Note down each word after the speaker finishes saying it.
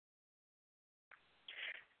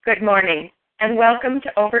Good morning, and welcome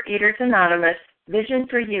to Overeaters Anonymous Vision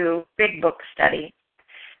for You Big Book Study.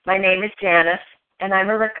 My name is Janice, and I'm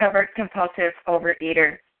a recovered compulsive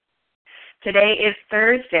overeater. Today is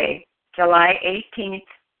Thursday, July 18th,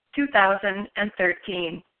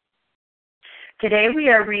 2013. Today we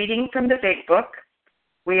are reading from the Big Book.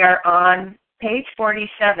 We are on page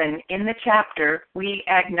 47 in the chapter, We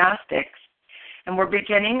Agnostics, and we're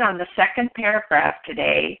beginning on the second paragraph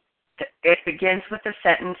today. It begins with the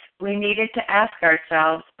sentence, we needed to ask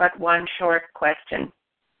ourselves but one short question.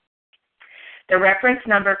 The reference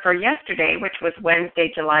number for yesterday, which was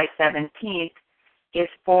Wednesday, July 17th, is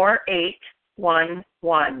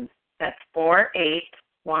 4811. That's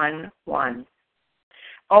 4811.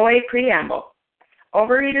 OA Preamble.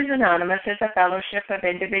 Overeaters Anonymous is a fellowship of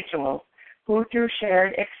individuals who, through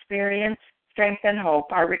shared experience, strength, and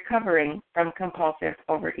hope, are recovering from compulsive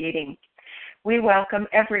overeating. We welcome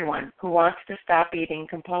everyone who wants to stop eating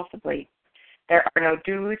compulsively. There are no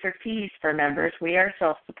dues or fees for members. We are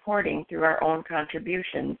self-supporting through our own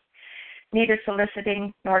contributions, neither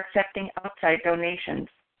soliciting nor accepting outside donations.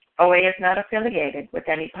 OA is not affiliated with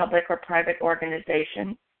any public or private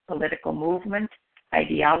organization, political movement,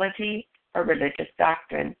 ideology, or religious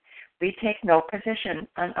doctrine. We take no position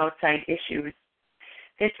on outside issues.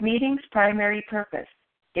 This meeting's primary purpose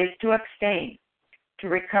is to abstain, to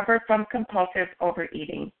recover from compulsive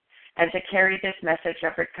overeating, and to carry this message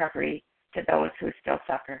of recovery to those who still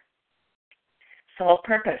suffer. Sole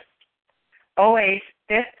purpose. OA's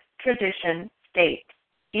fifth tradition states,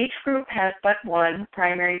 each group has but one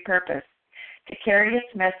primary purpose, to carry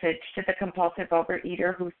its message to the compulsive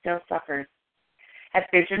overeater who still suffers. At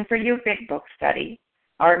Vision for You Big Book Study,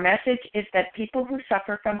 our message is that people who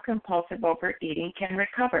suffer from compulsive overeating can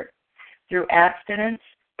recover through abstinence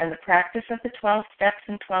and the practice of the 12 steps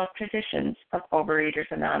and 12 traditions of Overeaters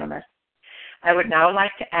Anonymous. I would now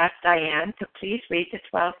like to ask Diane to please read the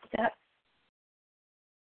 12 steps.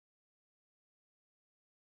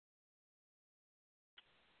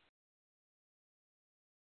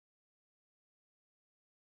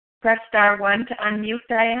 Press star 1 to unmute,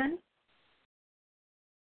 Diane.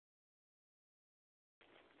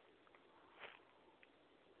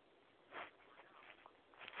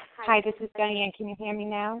 Hi, this is Diane. Can you hear me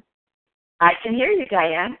now? I can hear you,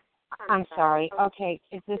 Diane. I'm sorry. Okay,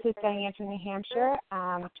 this is Diane from New Hampshire.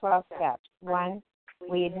 12 steps. 1,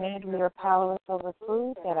 we admitted we were powerless over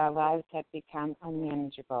food, that our lives had become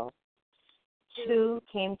unmanageable. 2,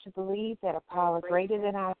 came to believe that a power greater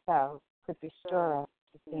than ourselves could restore us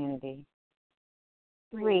to sanity.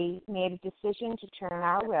 3, made a decision to turn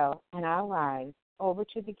our will and our lives over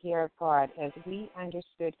to the care of God as we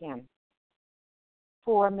understood Him.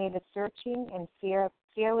 4, made a searching and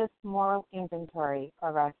fearless moral inventory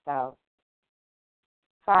of ourselves.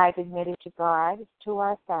 5, admitted to God, to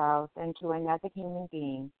ourselves, and to another human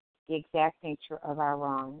being the exact nature of our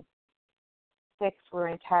wrongs. 6, we're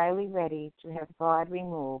entirely ready to have God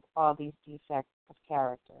remove all these defects of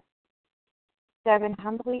character. 7,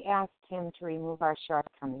 humbly asked Him to remove our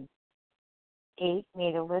shortcomings. 8,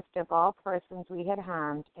 made a list of all persons we had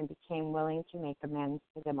harmed and became willing to make amends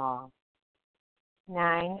to them all.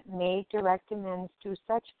 9, made direct amends to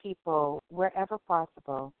such people wherever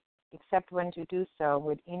possible, except when to do so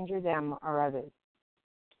would injure them or others.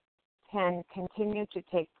 10, continued to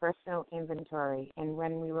take personal inventory, and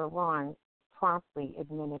when we were wrong, promptly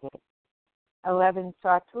admitted it. 11,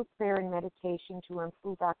 sought through prayer and meditation to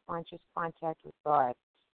improve our conscious contact with God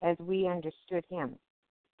as we understood Him,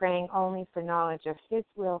 praying only for knowledge of His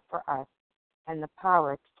will for us and the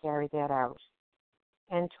power to carry that out.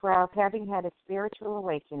 And 12, having had a spiritual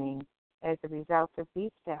awakening as a result of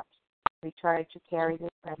these steps, we tried to carry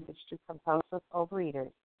this message to compulsive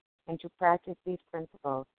overeaters and to practice these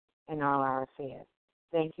principles in all our affairs.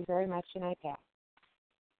 Thank you very much, and I pass.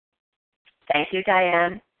 Thank you,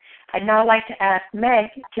 Diane. I'd now like to ask Meg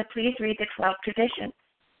to please read the 12 traditions.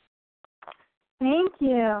 Thank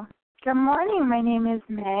you. Good morning. My name is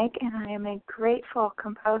Meg, and I am a grateful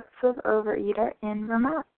compulsive overeater in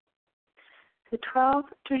Vermont. The 12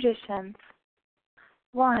 traditions.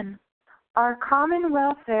 1. Our common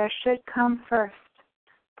welfare should come first.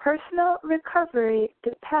 Personal recovery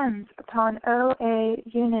depends upon OA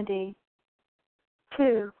unity.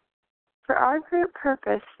 2. For our group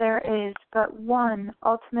purpose there is but one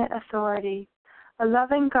ultimate authority, a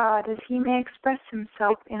loving God as He may express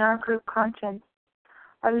Himself in our group conscience.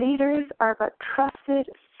 Our leaders are but trusted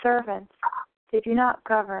servants. They do not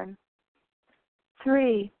govern.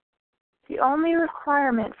 3. The only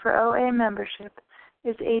requirement for OA membership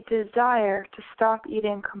is a desire to stop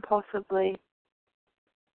eating compulsively.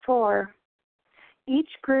 4. Each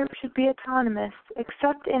group should be autonomous,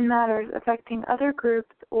 except in matters affecting other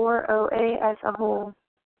groups or OA as a whole.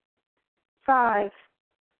 5.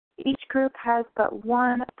 Each group has but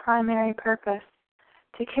one primary purpose,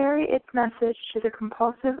 to carry its message to the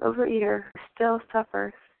compulsive overeater who still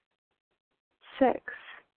suffers. 6.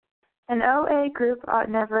 An OA group ought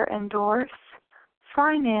never endorse,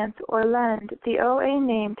 finance, or lend the OA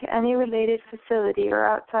name to any related facility or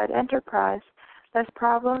outside enterprise, lest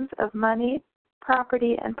problems of money,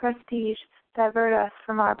 property, and prestige divert us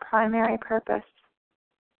from our primary purpose.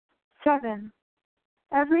 7.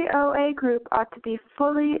 Every OA group ought to be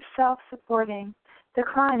fully self-supporting,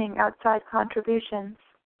 declining outside contributions.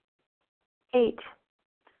 8.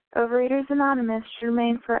 Overeaters Anonymous should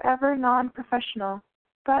remain forever non-professional,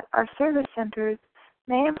 but our service centers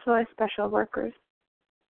may employ special workers.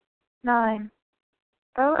 9.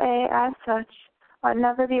 OA, as such, ought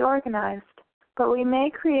never be organized, but we may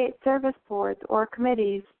create service boards or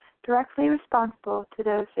committees directly responsible to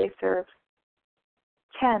those they serve.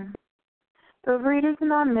 10. Overeaters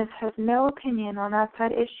Anonymous has no opinion on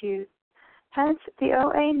outside issues, hence the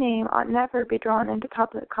OA name ought never be drawn into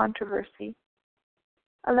public controversy.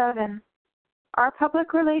 11. Our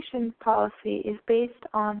public relations policy is based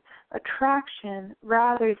on attraction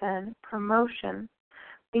rather than promotion.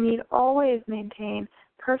 We need always maintain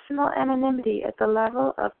personal anonymity at the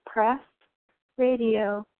level of press,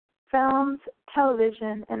 radio, films,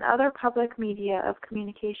 television, and other public media of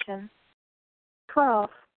communication. 12.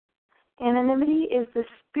 Anonymity is the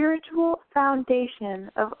spiritual foundation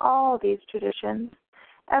of all these traditions,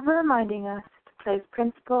 ever reminding us to place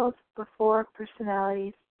principles before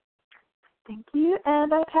personalities. Thank you,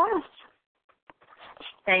 and I pass.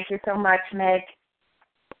 Thank you so much, Meg.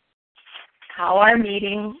 How our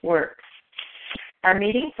meeting works. Our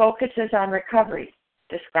meeting focuses on recovery,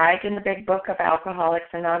 described in the Big Book of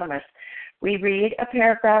Alcoholics Anonymous. We read a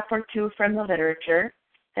paragraph or two from the literature,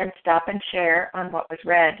 then stop and share on what was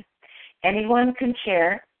read. Anyone can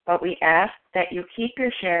share, but we ask that you keep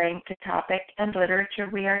your sharing to topic and literature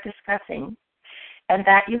we are discussing, and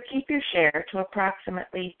that you keep your share to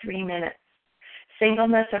approximately 3 minutes.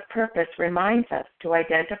 Singleness of purpose reminds us to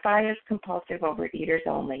identify as compulsive overeaters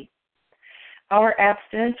only. Our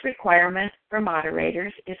abstinence requirement for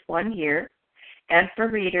moderators is 1 year, and for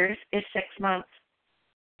readers is 6 months.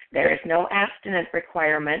 There is no abstinence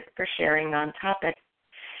requirement for sharing on topic.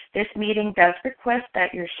 This meeting does request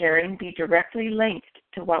that your sharing be directly linked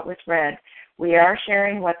to what was read. We are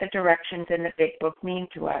sharing what the directions in the Big Book mean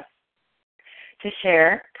to us. To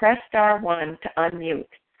share, press *1 to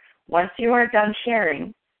unmute. Once you are done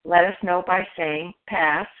sharing, let us know by saying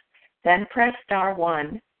pass, then press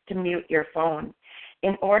 *1 to mute your phone.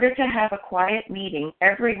 In order to have a quiet meeting,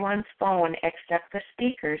 everyone's phone except the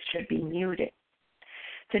speakers should be muted.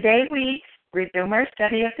 Today we resume our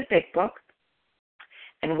study of the Big Book,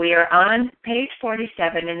 and we are on page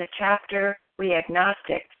 47 in the chapter We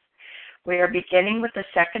Agnostics. We are beginning with the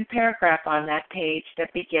second paragraph on that page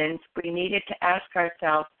that begins, we needed to ask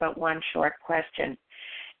ourselves but one short question.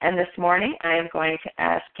 And this morning I am going to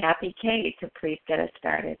ask Kathy Kay to please get us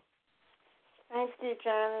started. Thank you,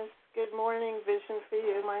 Janice. Good morning, Vision for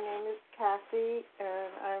You. My name is Kathy, and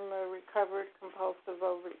I'm a recovered compulsive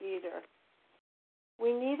overeater.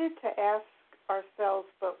 We needed to ask ourselves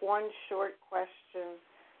but one short question.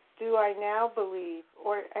 Do I now believe,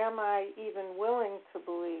 or am I even willing to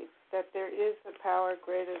believe, that there is a power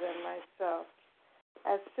greater than myself?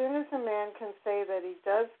 As soon as a man can say that he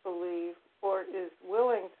does believe or is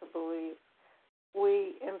willing to believe,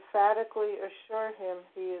 we emphatically assure him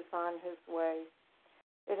he is on his way.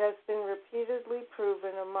 It has been repeatedly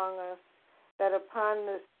proven among us that upon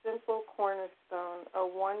this simple cornerstone, a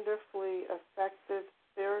wonderfully effective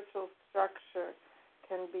spiritual structure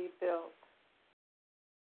can be built.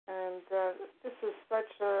 And this is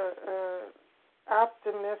such a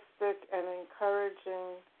optimistic and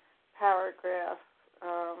encouraging paragraph,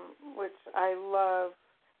 which I love.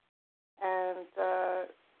 And,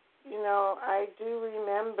 I do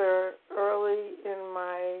remember early in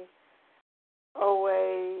my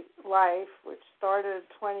OA life, which started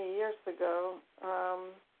 20 years ago,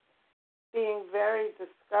 being very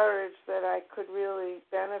discouraged that I could really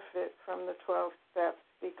benefit from the 12 steps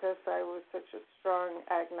because I was such a strong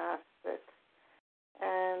agnostic.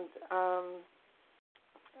 And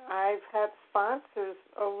I've had sponsors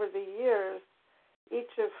over the years,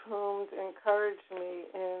 each of whom encouraged me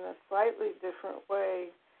in a slightly different way,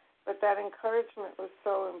 but that encouragement was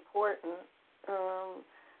so important.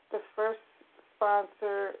 The first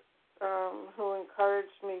sponsor who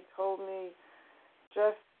encouraged me told me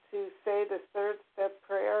just to say the third step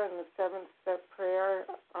prayer and the seventh step prayer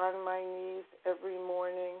on my knees every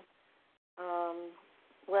morning,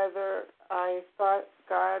 whether I thought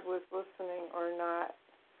God was listening or not,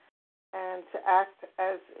 and to act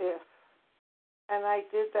as if. And I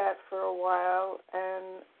did that for a while,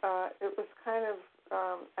 and it was kind of,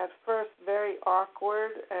 at first, very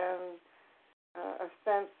awkward and a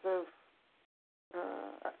sense of,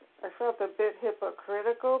 I felt a bit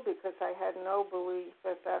hypocritical because I had no belief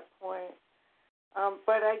at that point.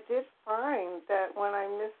 But I did find that when I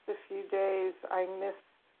missed a few days, I missed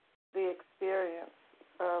the experience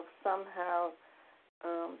of somehow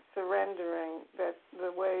surrendering that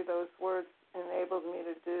the way those words enabled me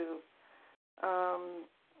to do.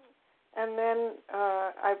 And then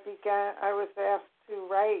I was asked to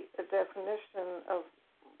write a definition of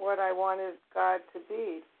what I wanted God to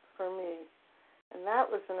be for me. And that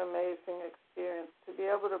was an amazing experience, to be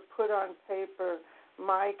able to put on paper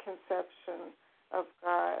my conception of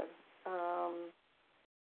God.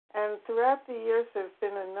 And throughout the years, there have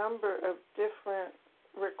been a number of different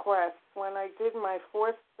requests. When I did my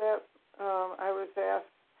fourth step, I was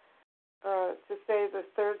asked to say the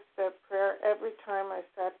third step prayer every time I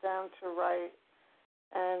sat down to write.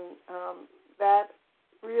 And that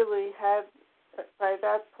really had, by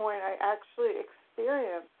that point, I actually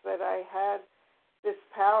experienced that I had this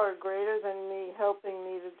power greater than me helping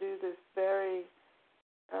me to do this very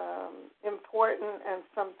important and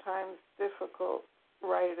sometimes difficult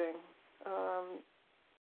writing.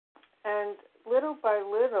 And little by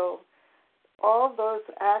little, all those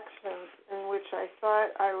actions in which I thought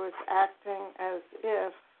I was acting as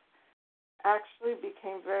if actually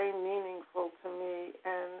became very meaningful to me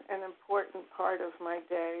and an important part of my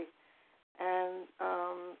day. And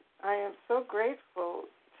I am so grateful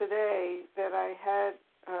today that I had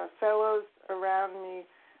fellows around me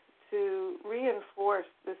to reinforce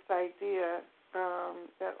this idea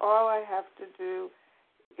that all I have to do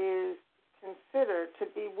is consider, to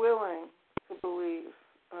be willing to believe,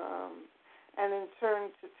 and in turn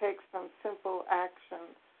to take some simple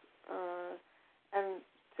actions. And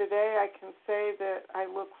today I can say that I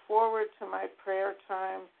look forward to my prayer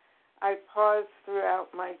time. I pause throughout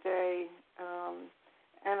my day,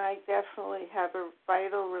 and I definitely have a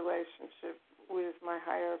vital relationship with my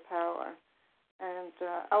higher power. And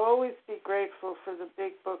I'll always be grateful for the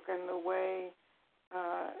Big Book and the way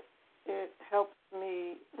it helps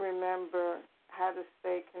me remember how to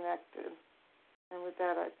stay connected. And with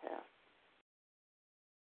that, I pass.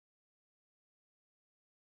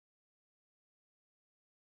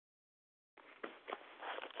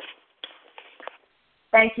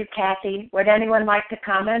 Thank you, Kathy. Would anyone like to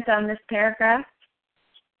comment on this paragraph?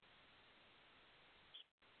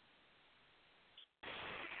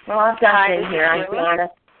 Well, I'll jump in here. I'm Deanna.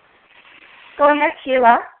 Go ahead,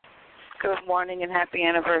 Sheila. Good morning and happy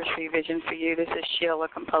anniversary, Vision for You. This is Sheila,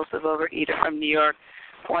 compulsive overeater from New York.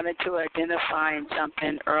 Wanted to identify and jump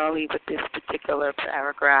in early with this particular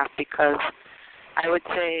paragraph because I would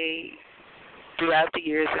say throughout the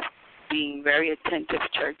years of being very attentive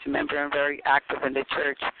church member and very active in the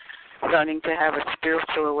church, learning to have a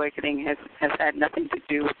spiritual awakening has had nothing to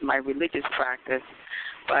do with my religious practice.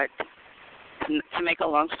 But to make a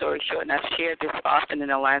long story short, and I've shared this often in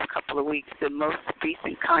the last couple of weeks, the most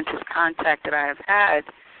recent conscious contact that I have had,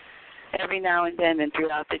 every now and then and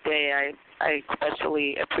throughout the day, I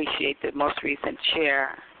especially appreciate the most recent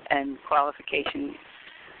share and qualification.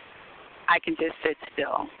 I can just sit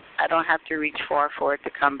still. I don't have to reach far for it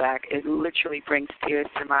to come back. It literally brings tears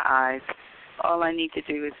to my eyes. All I need to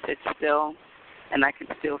do is sit still, and I can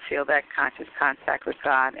still feel that conscious contact with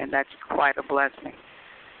God, and that's quite a blessing.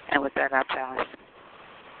 And with that, I pass.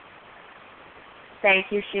 Thank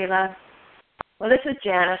you, Sheila. Well, this is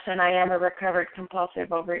Janice, and I am a recovered compulsive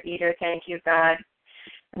overeater. Thank you, God.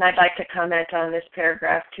 And I'd like to comment on this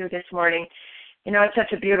paragraph, too, this morning. You know, it's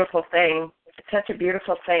such a beautiful thing. It's such a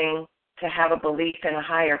beautiful thing to have a belief in a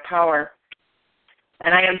higher power.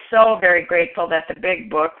 And I am so very grateful that the Big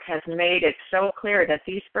Book has made it so clear that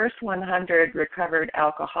these first 100 recovered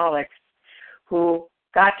alcoholics who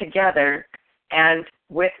got together and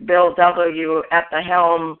with Bill W. at the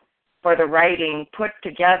helm for the writing, put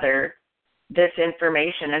together this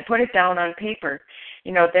information and put it down on paper.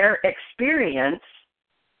 You know, their experience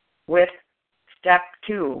with step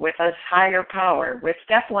 2, with a higher power, with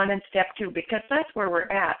step 1 and step 2, because that's where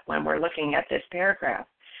we're at when we're looking at this paragraph.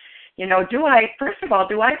 You know, first of all,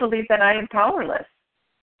 do I believe that I am powerless?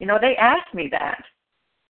 You know, they asked me that.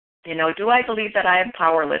 You know, do I believe that I am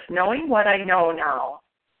powerless, knowing what I know now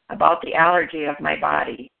about the allergy of my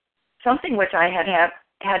body, something which I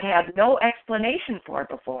had no explanation for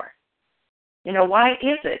before. Why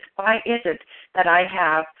is it? Why is it that I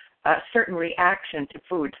have a certain reaction to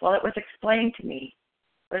foods? Well, it was explained to me.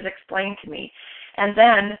 It was explained to me. And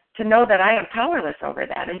then to know that I am powerless over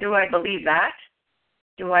that. And do I believe that?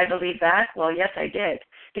 Do I believe that? Well, yes, I did.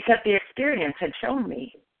 Because the experience had shown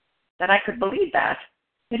me that I could believe that.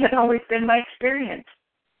 It had always been my experience.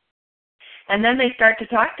 And then they start to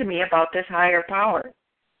talk to me about this higher power.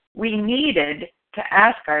 We needed to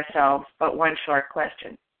ask ourselves but one short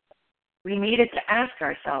question. We needed to ask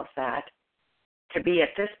ourselves that to be at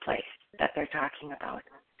this place that they're talking about.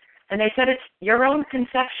 And they said it's your own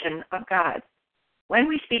conception of God. When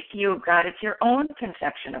we speak to you of God, it's your own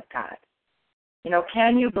conception of God.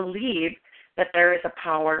 Can you believe that there is a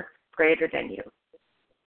power greater than you?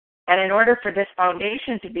 And in order for this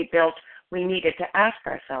foundation to be built, we needed to ask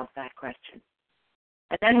ourselves that question.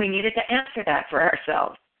 And then we needed to answer that for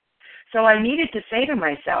ourselves. So I needed to say to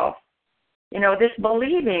myself, this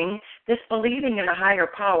believing in a higher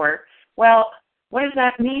power, well, what does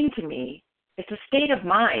that mean to me? It's a state of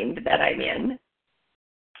mind that I'm in.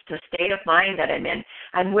 It's a state of mind that I'm in.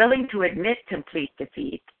 I'm willing to admit complete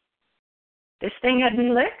defeat. This thing had me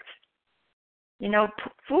licked.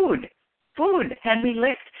 Food had me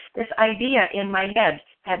licked. This idea in my head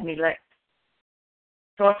had me licked.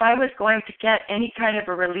 So if I was going to get any kind of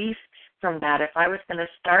a release from that, if I was going to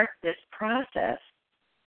start this process,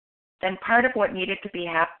 then part of what needed to be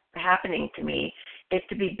happening to me is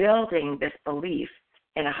to be building this belief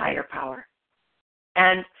in a higher power.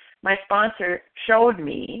 And my sponsor showed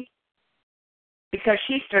me, because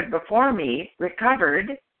she stood before me,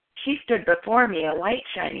 recovered. She stood before me, a light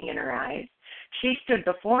shining in her eyes. She stood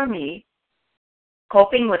before me,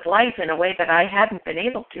 coping with life in a way that I hadn't been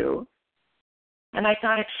able to. And I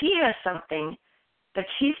thought, if she has something that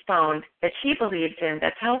she's found, that she believes in,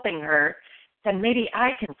 that's helping her, then maybe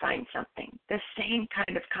I can find something, the same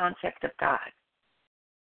kind of concept of God.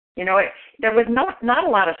 There was not a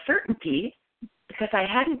lot of certainty because I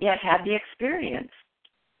hadn't yet had the experience.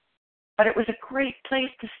 But it was a great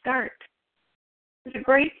place to start. It was a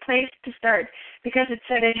great place to start because it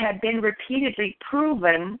said it had been repeatedly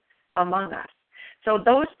proven among us. So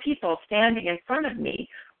those people standing in front of me,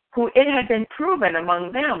 who it had been proven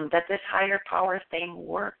among them that this higher power thing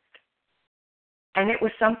worked. And it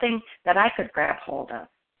was something that I could grab hold of.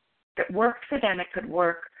 If it worked for them, it could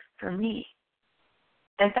work for me.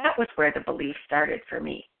 And that was where the belief started for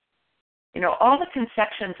me. All the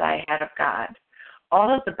conceptions I had of God,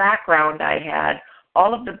 all of the background I had,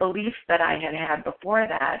 all of the beliefs that I had had before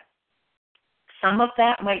that, some of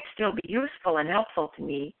that might still be useful and helpful to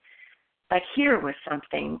me, but here was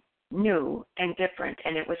something new and different,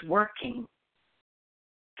 and it was working.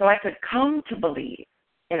 So I could come to believe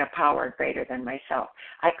in a power greater than myself.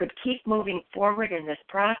 I could keep moving forward in this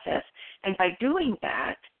process, and by doing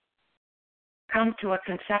that, come to a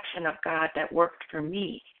conception of God that worked for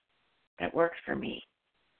me,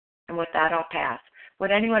 And with that, I'll pass.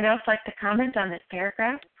 Would anyone else like to comment on this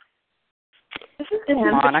paragraph? This is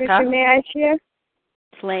Monica. Patricia, may I share?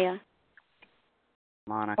 It's Leah.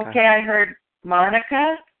 Monica. Okay, I heard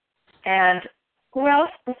Monica. And who else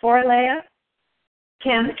before Leah?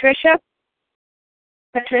 Kim? Patricia?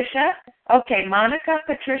 Okay, Monica,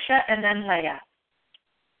 Patricia, and then Leah.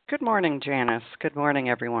 Good morning, Janice. Good morning,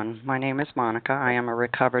 everyone. My name is Monica. I am a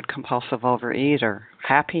recovered compulsive overeater.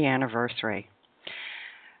 Happy anniversary.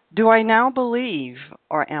 Do I now believe,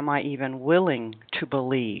 or am I even willing to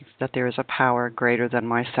believe, that there is a power greater than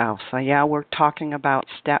myself? So yeah, we're talking about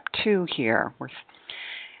step 2 here.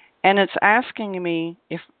 And it's asking me,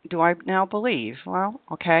 do I now believe? Well,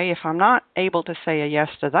 okay, if I'm not able to say a yes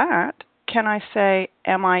to that, can I say,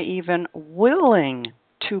 am I even willing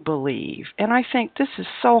to believe? And I think this is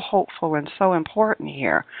so hopeful and so important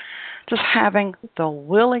here. Just having the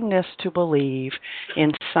willingness to believe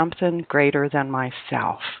in something greater than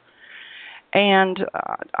myself. And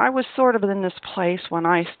I was sort of in this place when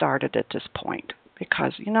I started at this point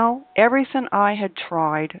because, everything I had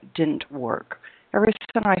tried didn't work. Everything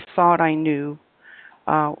I thought I knew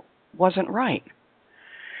wasn't right.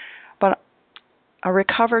 But a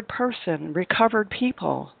recovered person, recovered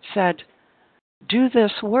people said, do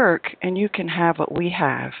this work and you can have what we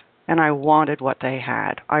have. And I wanted what they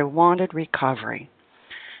had. I wanted recovery.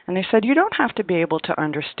 And they said, you don't have to be able to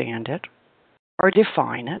understand it or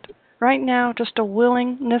define it. Right now, just a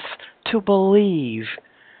willingness to believe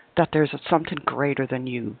that there's something greater than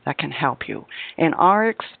you that can help you. In our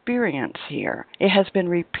experience here, it has been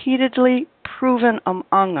repeatedly proven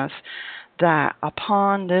among us that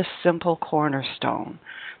upon this simple cornerstone,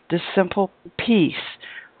 this simple piece,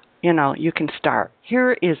 you can start.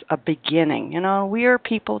 Here is a beginning. We are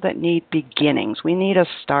people that need beginnings. We need a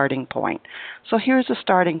starting point. So here's a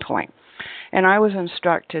starting point. And I was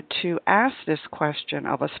instructed to ask this question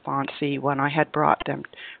of a sponsee when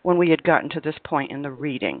we had gotten to this point in the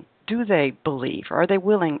reading. Do they believe? Are they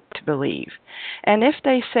willing to believe? And if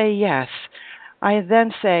they say yes, I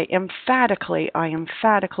then say I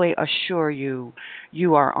emphatically assure you,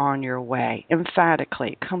 you are on your way.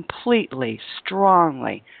 Emphatically, completely,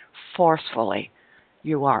 strongly, forcefully,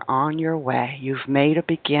 you are on your way. You've made a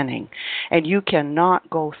beginning. And you cannot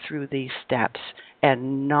go through these steps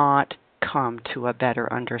and not come to a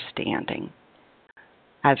better understanding.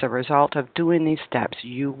 As a result of doing these steps,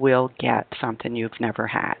 you will get something you've never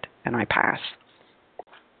had. And I pass.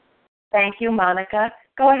 Thank you, Monica.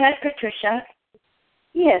 Go ahead, Patricia.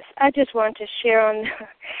 Yes, I just wanted to share on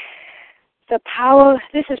the power.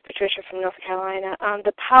 This is Patricia from North Carolina.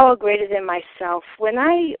 The power greater than myself. When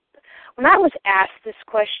I was asked this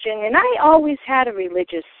question, and I always had a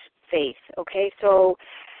religious faith, okay, so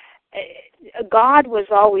God was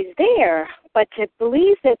always there, but to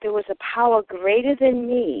believe that there was a power greater than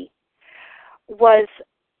me was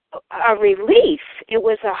a relief. It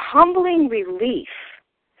was a humbling relief,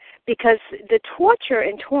 because the torture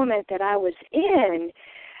and torment that I was in,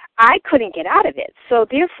 I couldn't get out of it. So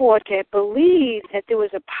therefore, to believe that there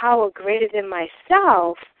was a power greater than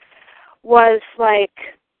myself was like,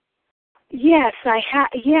 yes,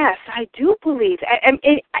 I do believe. And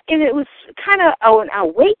it was kind of an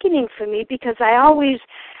awakening for me, because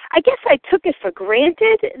I guess I took it for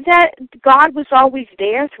granted that God was always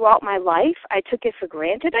there throughout my life. I took it for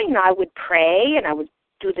granted. I would pray, and I would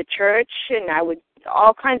do the church, and I would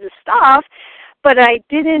all kinds of stuff, but I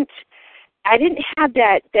didn't have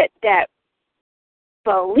that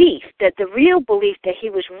belief, that the real belief that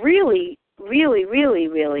he was really, really, really,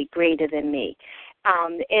 really greater than me.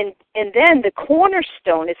 And then the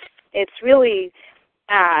cornerstone, it's really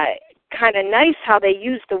kind of nice how they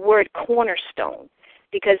use the word cornerstone,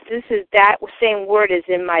 because that same word is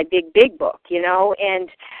in my big book, and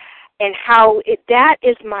how that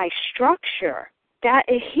is my structure. That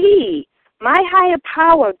my higher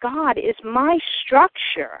power, God, is my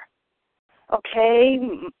structure, okay?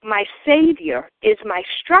 My Savior is my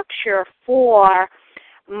structure for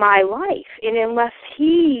my life. And unless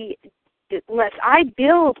I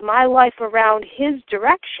build my life around his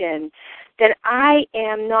direction, then I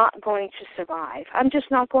am not going to survive. I'm just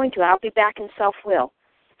not going to. I'll be back in self-will.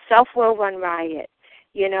 Self-will run riot,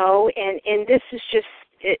 and this is just,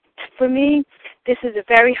 for me, this is a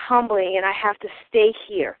very humbling, and I have to stay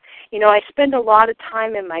here. I spend a lot of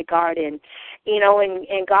time in my garden,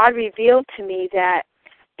 and God revealed to me that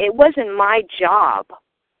it wasn't my job.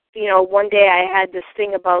 One day I had this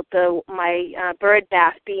thing about my bird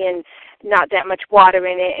bath being not that much water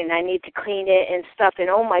in it, and I need to clean it and stuff. And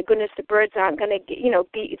oh my goodness, the birds aren't going to,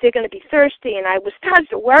 they're going to be thirsty. And I was starting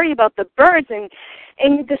to worry about the birds, and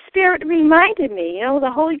the Spirit reminded me,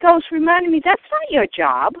 the Holy Ghost reminded me, that's not your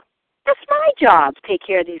job. That's my job to take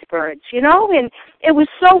care of these birds, And it was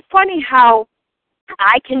so funny how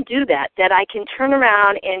I can do that I can turn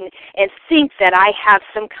around and think that I have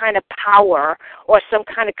some kind of power or some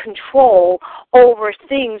kind of control over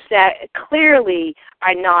things that clearly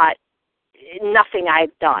are nothing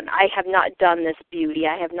I've done. I have not done this beauty.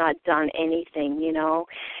 I have not done anything,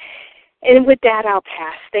 And with that, I'll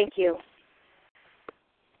pass. Thank you.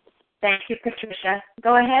 Thank you, Patricia.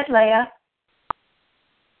 Go ahead, Leah.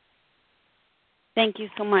 Thank you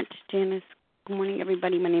so much, Janice. Good morning,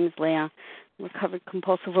 everybody. My name is Leah, recovered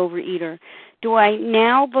compulsive overeater. Do I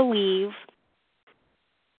now believe,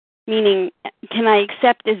 meaning can I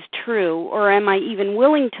accept as true, or am I even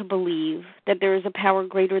willing to believe that there is a power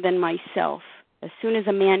greater than myself? As soon as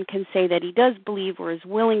a man can say that he does believe or is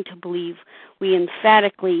willing to believe, we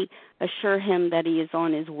emphatically assure him that he is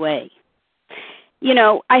on his way.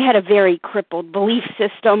 I had a very crippled belief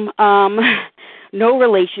system, no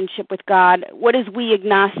relationship with God. What does we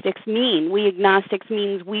agnostics mean? We agnostics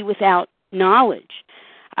means we without knowledge.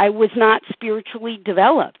 I was not spiritually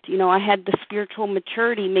developed. I had the spiritual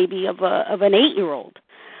maturity maybe of an 8-year-old.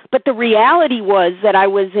 But the reality was that I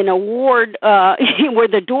was in a ward where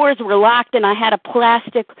the doors were locked, and I had a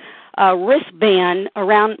plastic wristband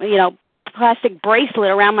around, plastic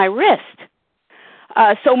bracelet around my wrist.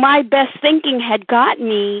 So my best thinking had gotten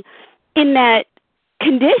me in that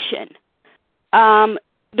condition.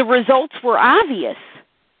 The results were obvious.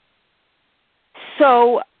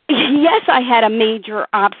 So, yes, I had a major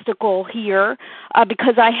obstacle here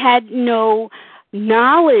because I had no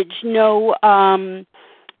knowledge, no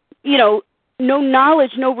no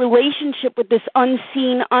knowledge, no relationship with this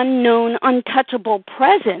unseen, unknown, untouchable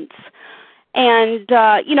presence. And,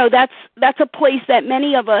 that's a place that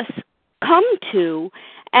many of us come to,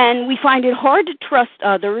 and we find it hard to trust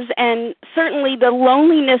others, and certainly the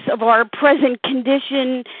loneliness of our present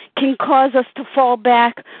condition can cause us to fall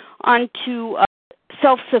back onto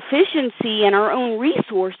self-sufficiency and our own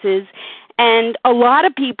resources. And a lot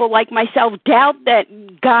of people, like myself, doubt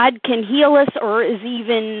that God can heal us or is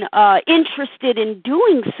even interested in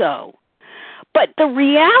doing so. But the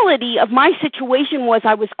reality of my situation was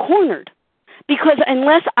I was cornered, because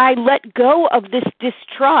unless I let go of this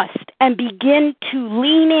distrust and begin to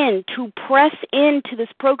lean in, to press into this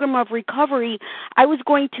program of recovery, I was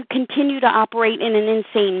going to continue to operate in an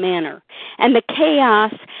insane manner. And the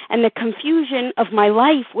chaos and the confusion of my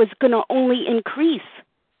life was going to only increase.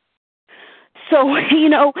 So,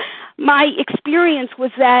 my experience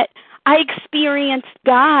was that I experienced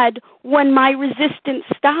God when my resistance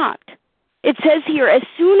stopped. It says here, as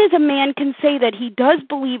soon as a man can say that he does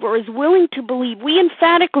believe or is willing to believe, we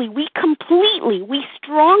emphatically, we completely, we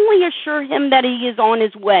strongly assure him that he is on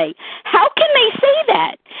his way. How can they say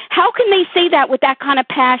that? How can they say that with that kind of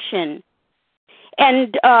passion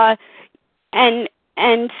and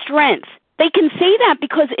strength? They can say that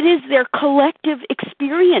because it is their collective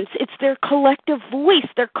experience. It's their collective voice,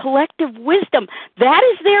 their collective wisdom. That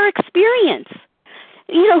is their experience.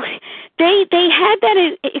 They had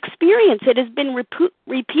that experience. It has been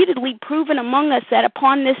repeatedly proven among us that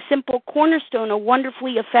upon this simple cornerstone, a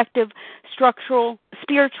wonderfully effective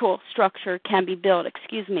spiritual structure can be built.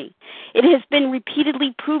 It has been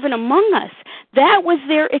repeatedly proven among us. That was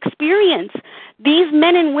their experience. These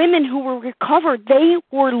men and women who were recovered, they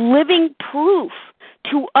were living proof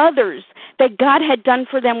to others that God had done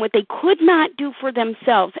for them what they could not do for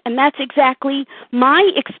themselves. And that's exactly my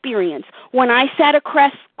experience. When I sat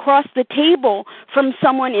across the table from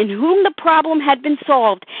someone in whom the problem had been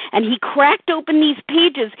solved, and he cracked open these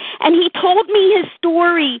pages, and he told me his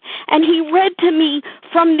story, and he read to me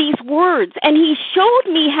from these words, and he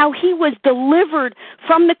showed me how he was delivered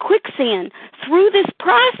from the quicksand through this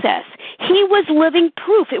process. He was living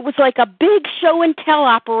proof. It was like a big show and tell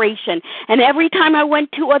operation. And every time I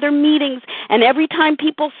went to other meetings, and every time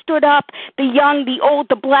people stood up, the young, the old,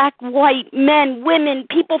 the black, white, men, women,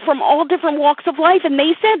 people from all different walks of life, and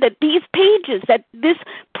they said that these pages, that this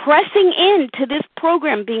pressing into this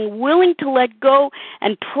program, being willing to let go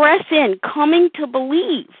and press in, coming to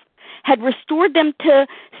believe, had restored them to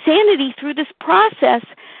sanity through this process.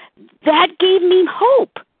 That gave me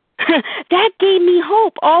hope. That gave me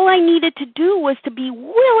hope. All I needed to do was to be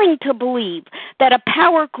willing to believe that a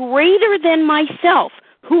power greater than myself,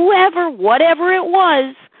 whoever, whatever it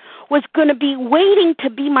was going to be waiting to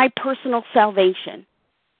be my personal salvation.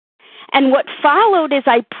 And what followed as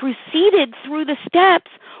I proceeded through the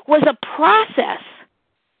steps was a process.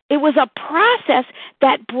 It was a process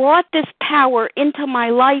that brought this power into my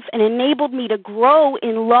life and enabled me to grow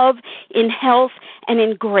in love, in health, and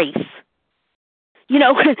in grace.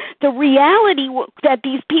 The reality that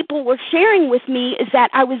these people were sharing with me is that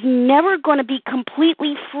I was never going to be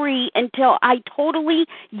completely free until I totally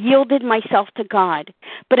yielded myself to God.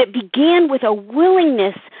 But it began with a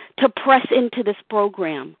willingness to press into this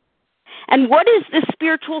program. And what is the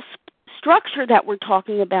spiritual structure that we're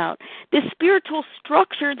talking about? The spiritual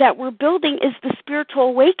structure that we're building is the spiritual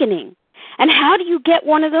awakening. And how do you get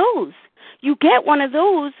one of those? You get one of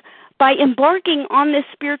those by embarking on this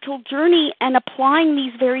spiritual journey and applying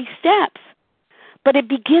these very steps. But it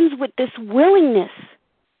begins with this willingness,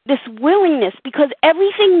 because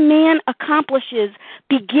everything man accomplishes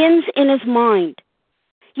begins in his mind.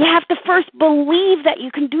 You have to first believe that you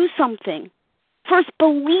can do something.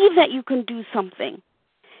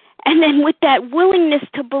 And then with that willingness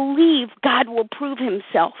to believe, God will prove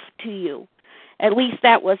himself to you. At least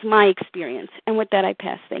that was my experience. And with that, I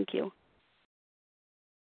pass. Thank you.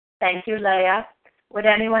 Thank you, Leah. Would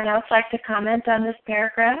anyone else like to comment on this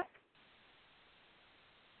paragraph?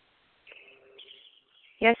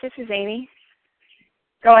 Yes, this is Amy.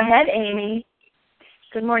 Go ahead, Amy.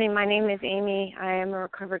 Good morning. My name is Amy. I am a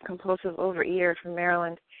recovered compulsive overeater from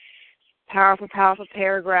Maryland. Powerful, powerful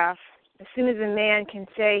paragraph. As soon as a man can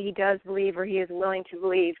say he does believe or he is willing to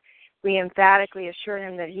believe, we emphatically assure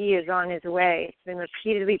him that he is on his way. It's been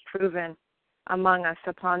repeatedly proven among us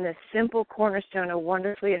upon this simple cornerstone, a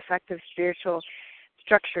wonderfully effective spiritual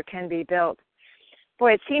structure can be built.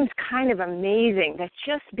 Boy, it seems kind of amazing that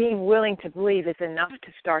just being willing to believe is enough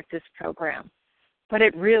to start this program. But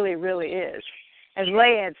it really, really is. As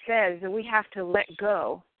Leah had said, that we have to let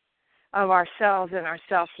go of ourselves and our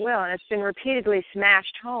self-will, and it's been repeatedly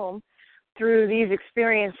smashed home through these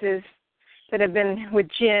experiences that have been with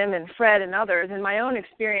Jim and Fred and others, and my own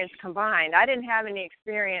experience combined. I didn't have any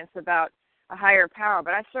experience about a higher power,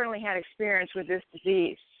 but I certainly had experience with this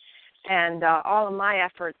disease. And all of my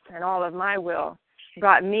efforts and all of my will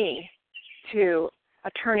brought me to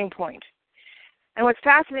a turning point. And what's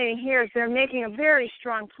fascinating here is they're making a very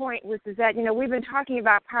strong point, which is that, we've been talking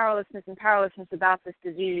about powerlessness about this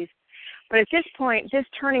disease. But at this point, this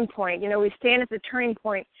turning point, we stand at the turning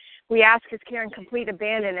point. We ask His care and complete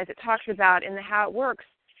abandon, as it talks about in the How It Works.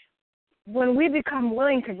 When we become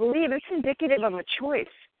willing to believe, it's indicative of a choice.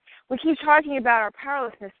 We keep talking about our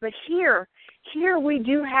powerlessness, but here we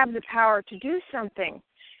do have the power to do something.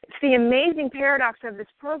 It's the amazing paradox of this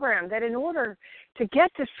program that in order to get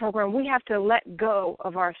this program, we have to let go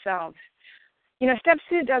of ourselves. Step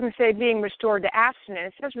 2 doesn't say being restored to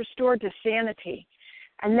abstinence. It says restored to sanity.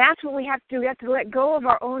 And that's what we have to do. We have to let go of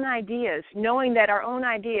our own ideas, knowing that our own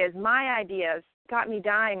ideas, my ideas, got me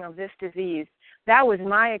dying of this disease. That was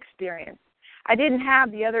my experience. I didn't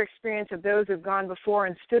have the other experience of those who have gone before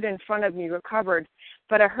and stood in front of me recovered,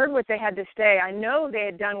 but I heard what they had to say. I know they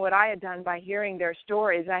had done what I had done by hearing their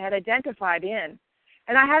stories. I had identified in.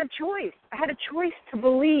 And I had a choice. I had a choice to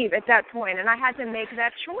believe at that point, and I had to make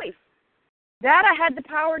that choice. That I had the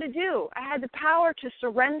power to do. I had the power to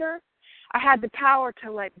surrender. I had the power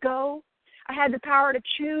to let go. I had the power to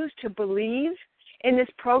choose to believe in this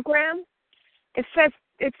program. It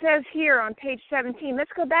says here on page 17,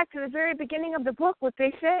 let's go back to the very beginning of the book, what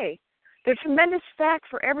they say. The tremendous fact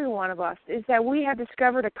for every one of us is that we have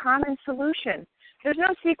discovered a common solution. There's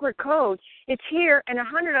no secret code. It's here, and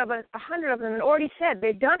 100 of them have already said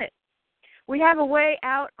they've done it. We have a way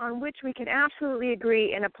out on which we can absolutely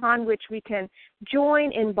agree and upon which we can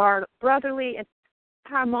join in brotherly and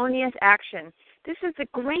harmonious action. This is the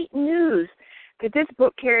great news that this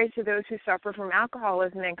book carries to those who suffer from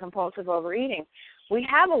alcoholism and compulsive overeating. We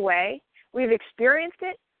have a way. We've experienced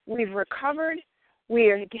it. We've recovered. We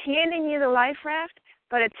are handing you the life raft,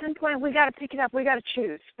 but at some point we got to pick it up. We got to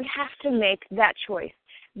choose. We have to make that choice.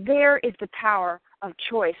 There is the power of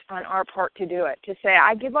choice on our part to do it, to say,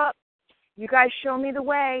 I give up. You guys show me the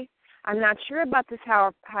way. I'm not sure about this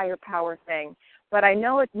higher power thing, but I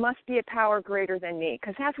know it must be a power greater than me,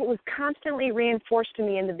 because that's what was constantly reinforced to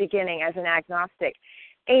me in the beginning as an agnostic.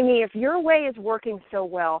 Amy, if your way is working so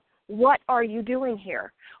well, what are you doing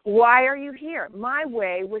here? Why are you here? My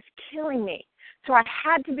way was killing me. So I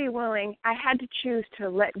had to be willing, I had to choose to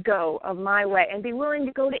let go of my way and be willing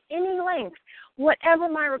to go to any length, whatever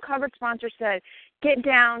my recovered sponsor said, get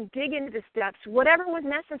down, dig into the steps, whatever was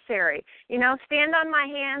necessary. Stand on my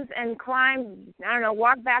hands and climb,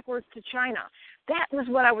 walk backwards to China. That was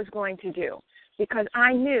what I was going to do, because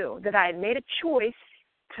I knew that I had made a choice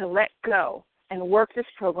to let go and work this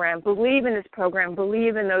program, believe in this program,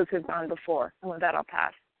 believe in those who've gone before. And with that, I'll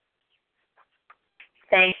pass.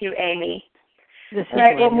 Thank you, Amy. This is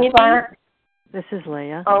right, Leah. we'll move on. This is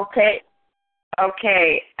Leah. Okay.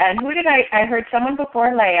 And who did I heard someone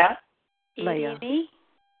before Leah. Leah. Irini.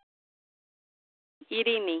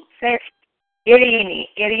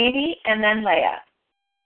 Irini, and then Leah.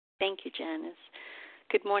 Thank you, Janice.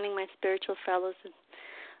 Good morning, my spiritual fellows.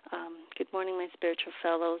 Good morning, my spiritual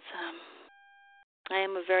fellows. I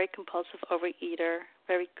am a very compulsive overeater,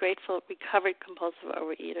 very grateful, recovered compulsive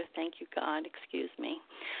overeater. Thank you, God. Excuse me.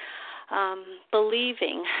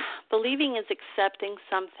 Believing is accepting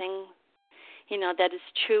something, that is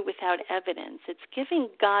true without evidence. It's giving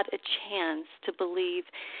God a chance to believe,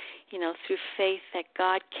 through faith that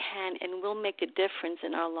God can and will make a difference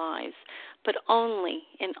in our lives, but only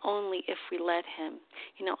and only if we let Him.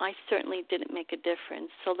 I certainly didn't make a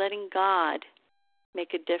difference, so letting God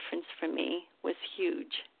make a difference for me was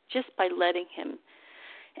huge, just by letting Him.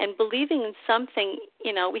 And believing in something,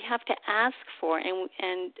 we have to ask for, and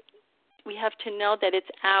we have to know that it's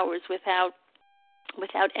ours without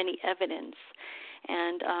any evidence.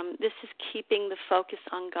 And this is keeping the focus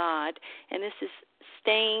on God, and this is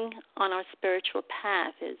staying on our spiritual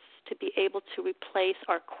path, is to be able to replace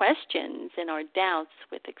our questions and our doubts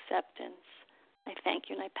with acceptance. I thank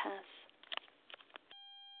you, and I pass.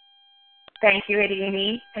 Thank you,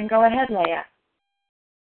 Irini. And go ahead, Leah.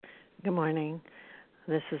 Good morning.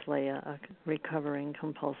 This is Leah, a recovering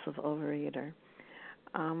compulsive overeater.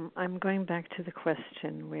 I'm going back to the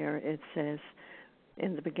question where it says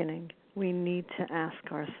in the beginning, we need to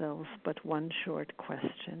ask ourselves but one short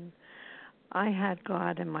question. I had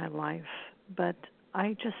God in my life, but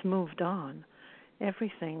I just moved on.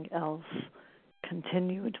 Everything else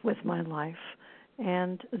continued with my life,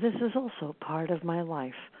 and this is also part of my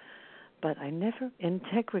life. But I never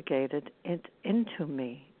integrated it into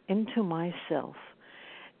me, into myself.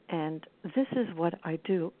 And this is what I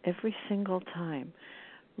do every single time,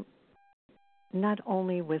 not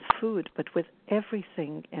only with food, but with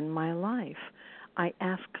everything in my life. I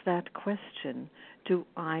ask that question, do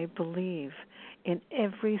I believe? In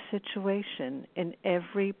every situation, in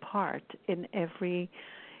every part, in every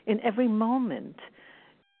moment.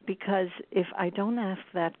 Because if I don't ask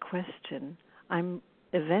that question, I'm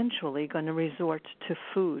eventually going to resort to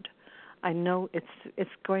food. I know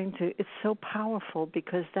it's so powerful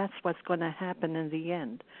because that's what's going to happen in the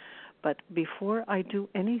end. But before I do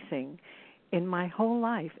anything in my whole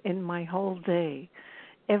life, in my whole day,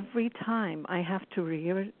 every time I have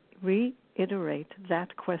to reiterate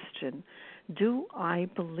that question, do I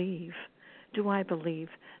believe? Do I believe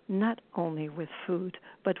not only with food,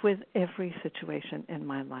 but with every situation in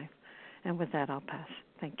my life? And with that, I'll pass.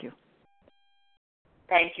 Thank you.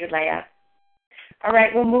 Thank you, Leah. All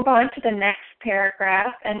right, we'll move on to the next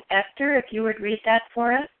paragraph. And Esther, if you would read that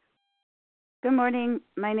for us. Good morning.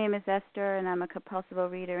 My name is Esther, and I'm a compulsive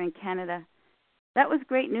overeater in Canada. That was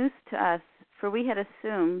great news to us, for we had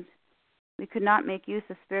assumed we could not make use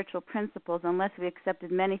of spiritual principles unless we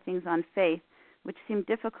accepted many things on faith, which seemed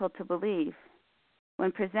difficult to believe.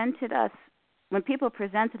 When people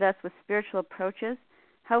presented us with spiritual approaches,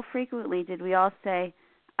 how frequently did we all say,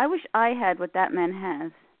 I wish I had what that man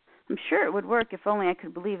has. I'm sure it would work if only I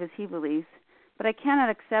could believe as he believes, but I cannot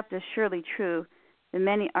accept as surely true the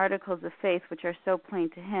many articles of faith which are so plain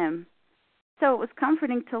to him. So it was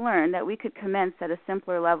comforting to learn that we could commence at a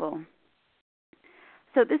simpler level.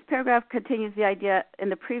 So this paragraph continues the idea in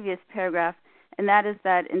the previous paragraph, and that is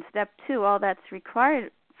that in step 2, all that's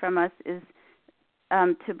required from us is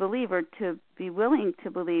to believe, or to be willing to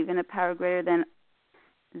believe in a power greater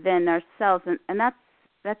than ourselves, and that's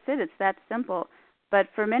it. It's that simple. But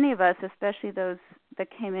for many of us, especially those that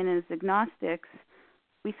came in as agnostics,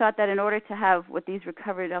 we thought that in order to have what these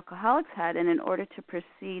recovered alcoholics had, and in order to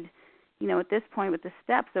proceed, at this point with the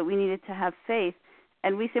steps, that we needed to have faith,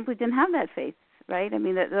 and we simply didn't have that faith, right? I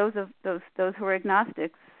mean, that those who were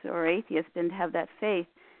agnostics or atheists didn't have that faith,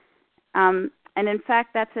 and in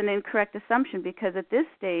fact, that's an incorrect assumption, because at this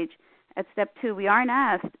stage, at step 2, we aren't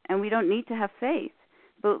asked, and we don't need to have faith.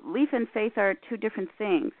 Belief and faith are two different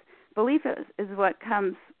things. Belief is what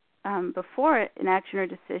comes before an action or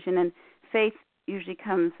decision, and faith usually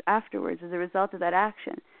comes afterwards as a result of that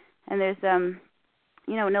action. And there's an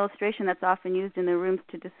illustration that's often used in the rooms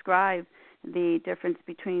to describe the difference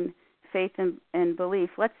between faith and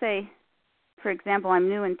belief. Let's say, for example, I'm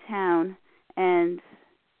new in town, and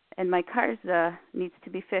my car needs to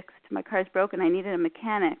be fixed. My car's broken. I needed a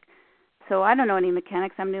mechanic. So I don't know any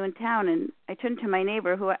mechanics. I'm new in town, and I turn to my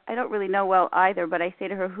neighbor, who I don't really know well either, but I say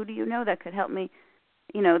to her, who do you know that could help me,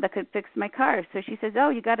 that could fix my car? So she says,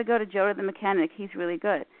 you got to go to Joe the mechanic. He's really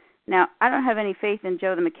good. Now, I don't have any faith in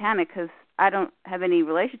Joe the mechanic because I don't have any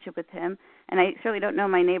relationship with him, and I certainly don't know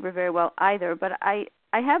my neighbor very well either, but I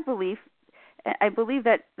have belief. I believe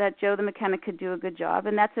that Joe the mechanic could do a good job,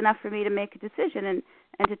 and that's enough for me to make a decision and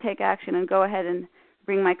to take action and go ahead and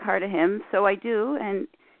bring my car to him. So I do, and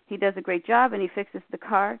he does a great job, and he fixes the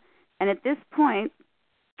car. And at this point,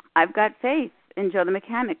 I've got faith in Joe the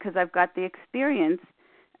mechanic because I've got the experience.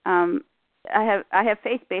 I have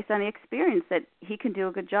faith based on the experience that he can do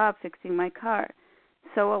a good job fixing my car.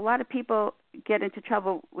 So a lot of people get into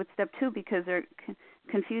trouble with step 2 because they're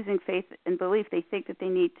confusing faith and belief. They think that they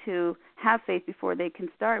need to have faith before they can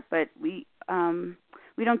start, but we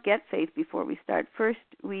don't get faith before we start. First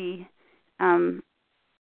we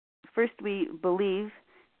believe,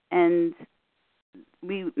 and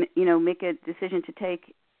we make a decision to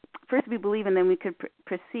take. First we believe, and then we could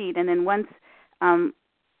proceed. And then once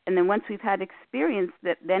we've had experience,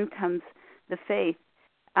 that then comes the faith.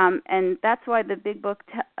 And that's why the big book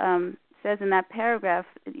says in that paragraph,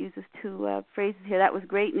 it uses 2 phrases here. That was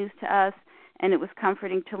great news to us, and it was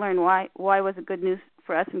comforting to learn. Why was it good news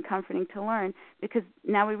for us and comforting to learn? Because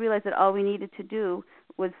now we realize that all we needed to do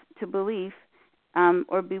was to believe,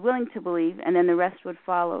 or be willing to believe, and then the rest would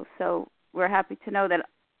follow. So we're happy to know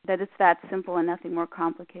that it's that simple and nothing more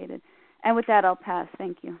complicated. And with that, I'll pass.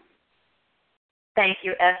 Thank you. Thank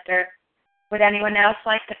you, Esther. Would anyone else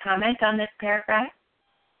like to comment on this paragraph?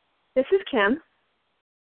 This is Kim.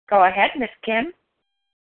 Go ahead, Miss Kim.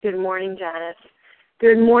 Good morning, Janice.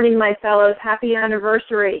 Good morning, my fellows. Happy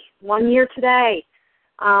anniversary. 1 year today.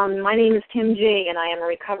 My name is Kim G., and I am a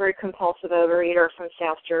recovered compulsive overeater from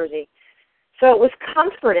South Jersey. So it was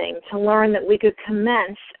comforting to learn that we could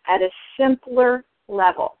commence at a simpler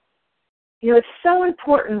level. It's so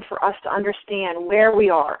important for us to understand where we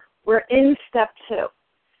are. We're in step 2.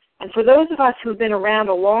 And for those of us who've been around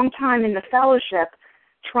a long time in the fellowship,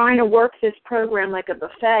 trying to work this program like a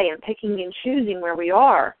buffet and picking and choosing where we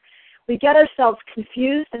are, we get ourselves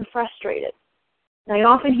confused and frustrated. And I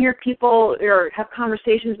often hear people or have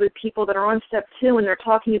conversations with people that are on step 2 and they're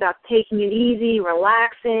talking about taking it easy,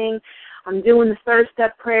 relaxing. I'm doing the 3rd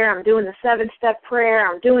step prayer. I'm doing the 7th step prayer.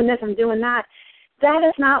 I'm doing this. I'm doing that. That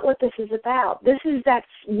is not what this is about. This is that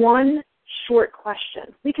one short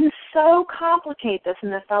question. We can so complicate this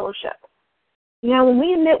in the fellowship. You know, when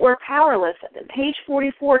we admit we're powerless, page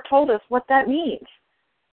 44 told us what that means.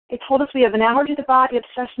 It told us we have an allergy of the body,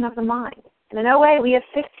 obsession of the mind. And in OA, we have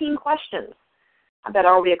 15 questions about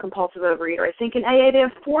are we a compulsive overeater. I think in AA they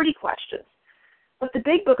have 40 questions. But the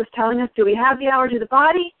big book is telling us, do we have the allergy of the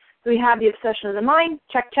body? Do we have the obsession of the mind?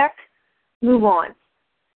 Check, check. Move on.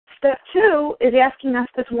 Step 2 is asking us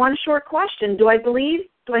this one short question. Do I believe?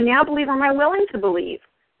 Do I now believe? Am I willing to believe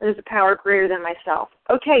that there's a power greater than myself?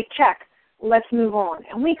 Okay, check. Let's move on.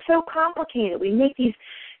 And we so complicate it. We make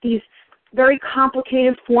these very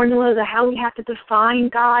complicated formulas of how we have to define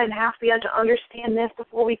God and how we have to understand this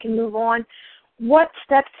before we can move on. What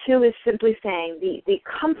step 2 is simply saying, the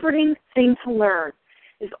comforting thing to learn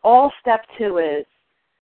is all step 2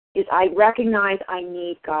 is I recognize I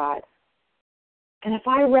need God. And if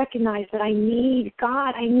I recognize that I need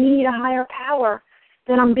God, I need a higher power,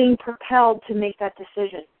 then I'm being propelled to make that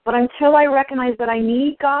decision. But until I recognize that I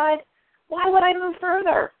need God, why would I move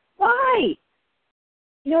further? Why?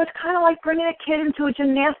 You know, it's kind of like bringing a kid into a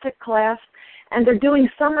gymnastic class and they're doing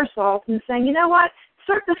somersaults and saying, you know what,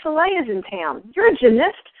 Cirque du Soleil is in town. You're a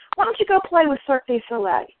gymnast. Why don't you go play with Cirque du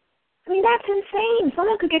Soleil? I mean, that's insane.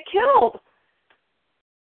 Someone could get killed.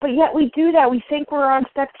 But yet we do that. We think we're on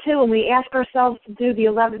step 2, and we ask ourselves to do the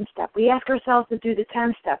 11th step. We ask ourselves to do the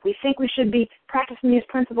 10th step. We think we should be practicing these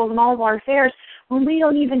principles in all of our affairs when we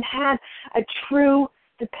don't even have a true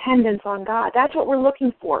dependence on God. That's what we're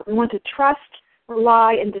looking for. We want to trust,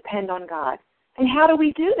 rely, and depend on God. And how do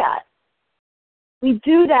we do that? We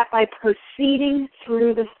do that by proceeding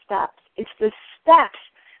through the steps. It's the steps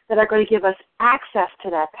that are going to give us access to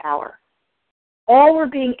that power. All we're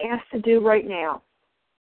being asked to do right now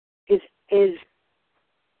is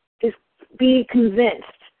be convinced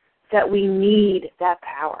that we need that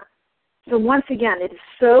power. So once again, it is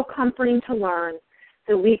so comforting to learn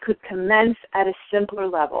that we could commence at a simpler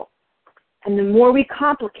level. And the more we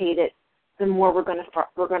complicate it, the more we're going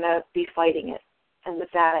to be fighting it. And with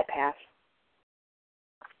that, I pass.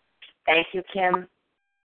 Thank you, Kim.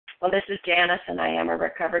 Well, this is Janice, and I am a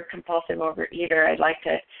recovered compulsive overeater. I'd like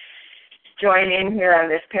to join in here on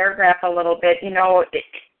this paragraph a little bit. You know,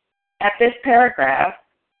 at this paragraph,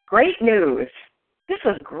 great news. This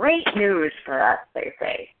is great news for us, they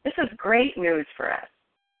say. This is great news for us,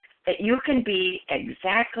 that you can be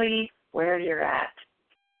exactly where you're at,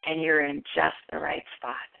 and you're in just the right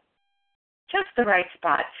spot. Just the right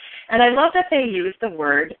spot. And I love that they use the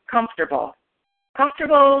word comfortable.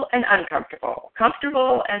 Comfortable and uncomfortable.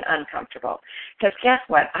 Comfortable and uncomfortable. Because guess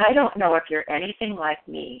what? I don't know if you're anything like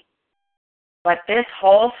me, but this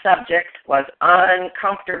whole subject was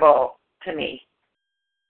uncomfortable to me.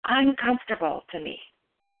 Uncomfortable to me.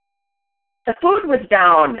 The food was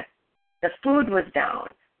down. The food was down.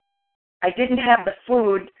 I didn't have the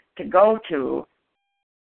food to go to.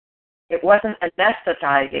 It wasn't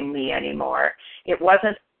anesthetizing me anymore. It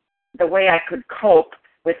wasn't the way I could cope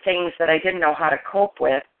with things that I didn't know how to cope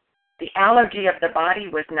with. The allergy of the body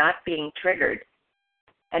was not being triggered.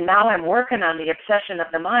 And now I'm working on the obsession of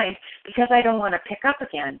the mind because I don't want to pick up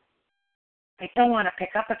again. I don't want to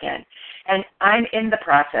pick up again. And I'm in the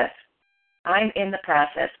process. I'm in the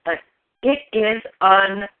process, but it is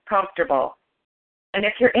uncomfortable. And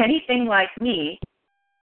if you're anything like me,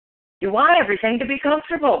 you want everything to be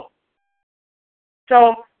comfortable.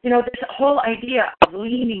 So, you know, this whole idea of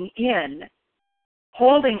leaning in,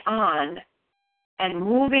 holding on, and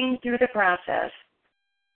moving through the process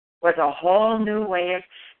was a whole new way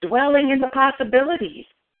of dwelling in the possibilities.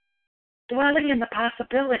 Dwelling in the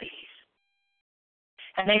possibilities.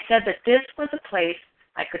 And they said that this was a place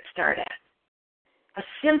I could start at. A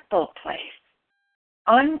simple place.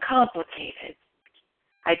 Uncomplicated.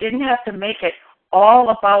 I didn't have to make it all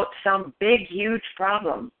about some big, huge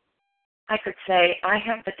problem. I could say, I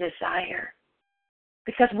have the desire.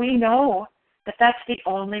 Because we know that that's the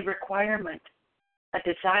only requirement. A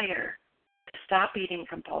desire to stop eating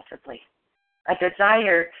compulsively. A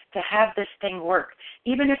desire to have this thing work.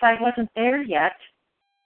 Even if I wasn't there yet,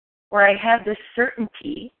 where I had this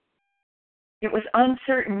certainty, it was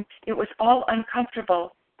uncertain, it was all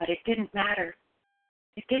uncomfortable, but it didn't matter.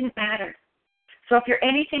 It didn't matter. So if you're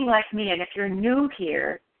anything like me, and if you're new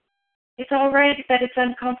here, it's all right that it's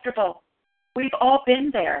uncomfortable. We've all been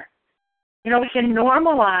there. We can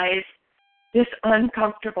normalize this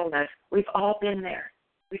uncomfortableness. We've all been there.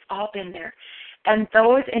 We've all been there. And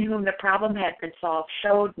those in whom the problem had been solved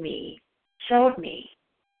showed me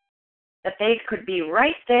that they could be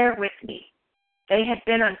right there with me. They had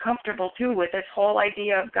been uncomfortable too with this whole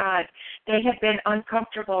idea of God. They had been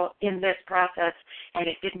uncomfortable in this process, and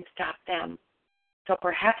it didn't stop them. So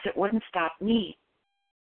perhaps it wouldn't stop me.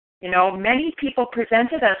 Many people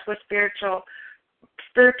presented us with spiritual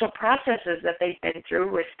processes that they've been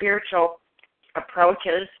through, with spiritual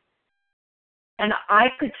approaches. And I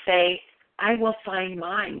could say, I will find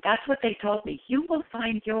mine. That's what they told me. You will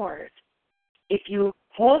find yours. If you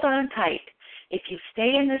hold on tight, if you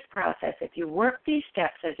stay in this process, if you work these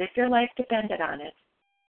steps as if your life depended on it,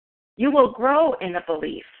 you will grow in a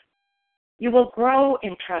belief. You will grow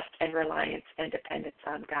in trust and reliance and dependence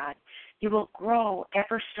on God. You will grow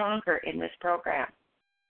ever stronger in this program.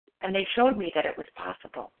 And they showed me that it was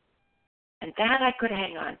possible. And that I could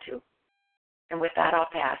hang on to. And with that, I'll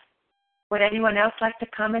pass. Would anyone else like to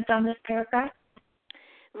comment on this paragraph?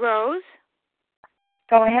 Rose?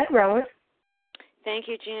 Go ahead, Rose. Thank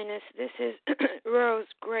you, Janice. This is Rose,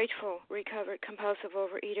 grateful, recovered, compulsive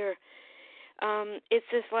overeater. It's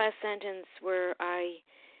this last sentence where I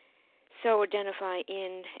so identify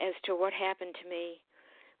in as to what happened to me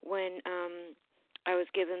when I was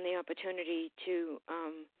given the opportunity to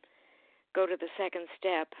go to the second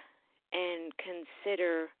step and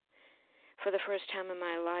consider for the first time in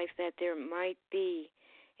my life that there might be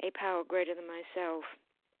a power greater than myself.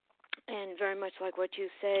 And very much like what you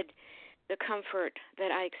said, the comfort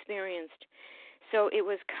that I experienced. So it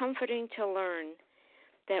was comforting to learn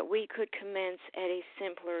that we could commence at a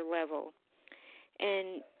simpler level.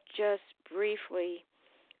 And just briefly,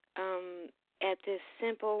 at this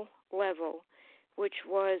simple level, which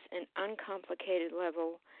was an uncomplicated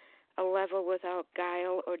level, a level without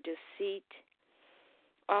guile or deceit,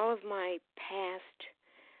 all of my past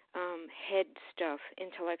head stuff,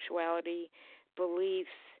 intellectuality, beliefs,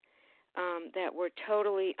 that were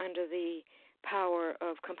totally under the power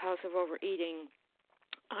of compulsive overeating,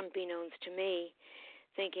 unbeknownst to me,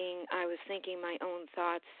 I was thinking my own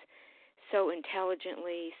thoughts so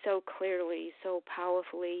intelligently, so clearly, so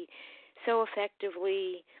powerfully, so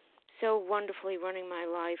effectively, so wonderfully running my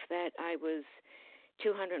life that I was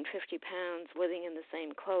 250 pounds, living in the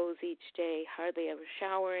same clothes each day, hardly ever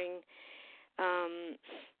showering.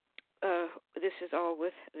 This is all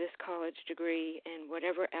with this college degree and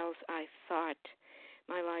whatever else I thought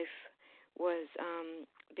my life was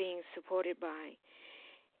being supported by.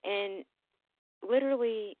 And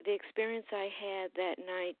literally the experience I had that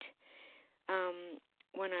night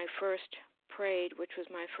when I first prayed, which was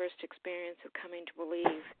my first experience of coming to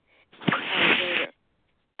believe later,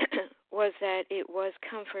 was that it was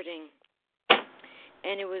comforting.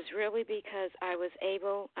 And it was really because I was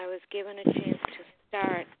given a chance to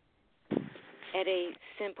start at a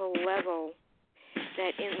simple level,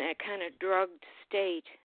 that in that kind of drugged state,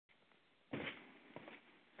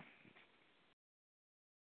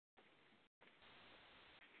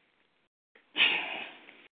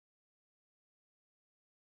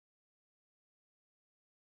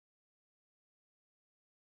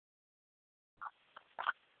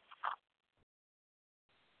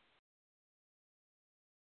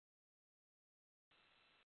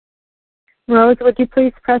 Rose, would you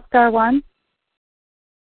please press star 1?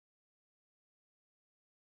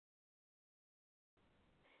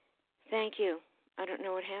 Thank you. I don't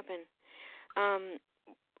know what happened.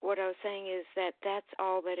 What I was saying is that that's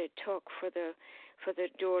all that it took for the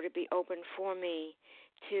door to be open for me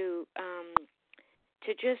to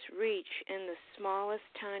just reach in the smallest,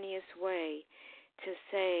 tiniest way to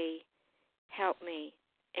say, "Help me,"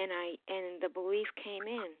 and the belief came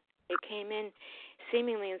in. It came in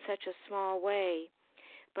seemingly in such a small way,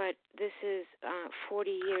 but this is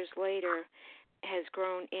 40 years later has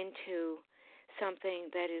grown into something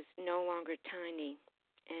that is no longer tiny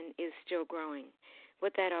and is still growing.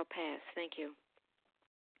 With that, I'll pass. Thank you.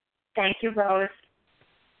 Thank you, Rose.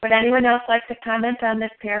 Would anyone else like to comment on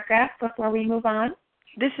this paragraph before we move on?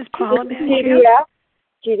 This is Paula.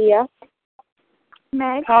 Judy.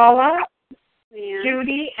 Meg? Paula,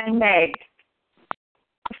 Judy, and Meg.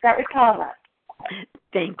 We'll start with Paula.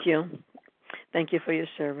 Thank you. Thank you for your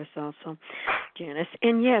service also, Janice.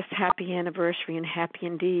 And yes, happy anniversary and happy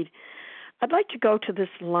indeed. I'd like to go to this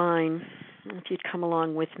line, if you'd come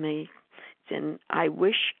along with me. And I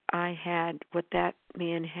wish I had what that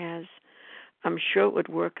man has. I'm sure it would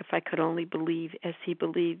work if I could only believe as he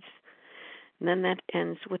believes. And then that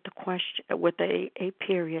ends with the question, with a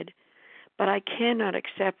period. But I cannot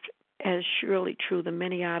accept as surely true the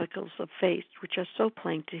many articles of faith which are so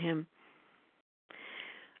plain to him.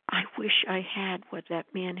 I wish I had what that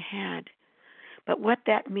man had. But what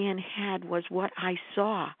that man had was what I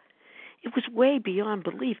saw. It was way beyond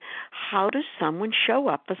belief. How does someone show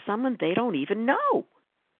up for someone they don't even know?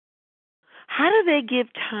 How do they give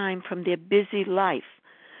time from their busy life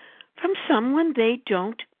from someone they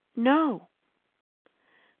don't know?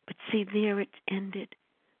 But see, there it ended.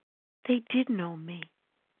 They did know me.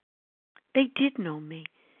 They did know me,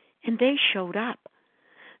 and they showed up.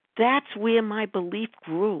 That's where my belief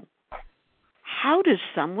grew. How does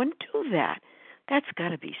someone do that? That's got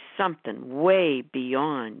to be something way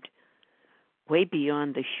beyond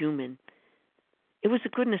the human. It was a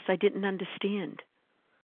goodness I didn't understand.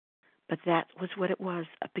 But that was what it was,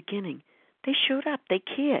 a beginning. They showed up. They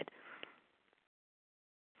cared.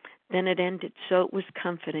 Then it ended, so it was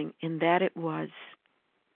comforting in that it was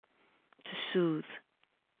to soothe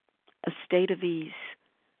a state of ease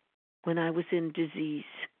when I was in disease,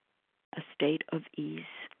 a state of ease.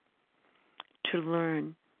 To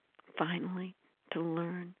learn, finally, to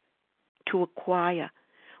learn, to acquire.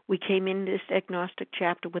 We came in this agnostic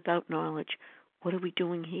chapter without knowledge. What are we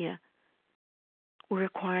doing here? We're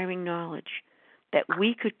acquiring knowledge that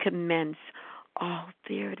we could commence. Oh,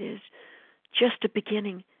 there it is. Just a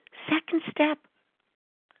beginning. Second step.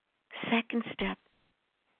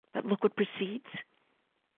 But look what precedes.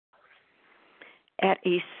 At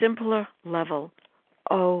a simpler level,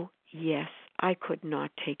 oh, yes, I could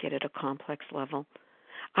not take it at a complex level.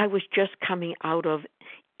 I was just coming out of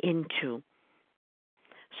into.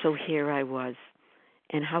 So here I was,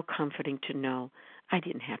 and how comforting to know I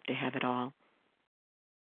didn't have to have it all.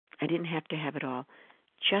 I didn't have to have it all.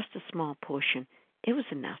 Just a small portion. It was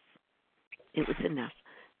enough. It was enough.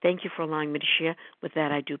 Thank you for allowing me to share. With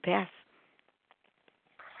that, I do pass.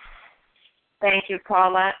 Thank you,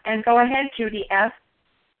 Paula. And go ahead, Judy F.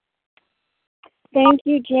 Thank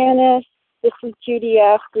you, Janice. This is Judy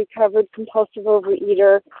F., recovered compulsive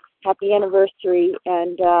overeater. Happy anniversary.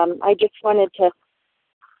 And I just wanted to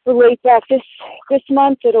relate back. This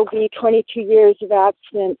month, it'll be 22 years of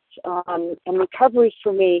abstinence and recovery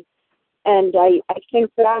for me. And I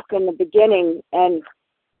think back in the beginning, and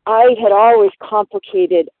I had always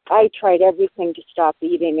complicated. I tried everything to stop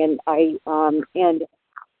eating, and and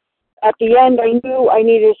at the end, I knew I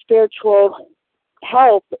needed spiritual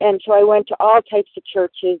help, and so I went to all types of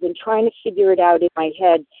churches and trying to figure it out in my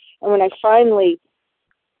head. And when I finally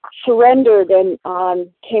surrendered and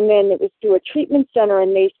came in, it was through a treatment center,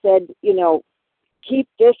 and they said, keep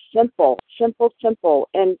this simple.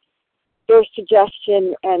 And their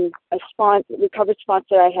suggestion and a recovered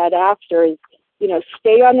sponsor I had after is,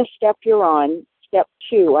 stay on the step you're on. Step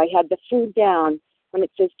 2, I had the food down. When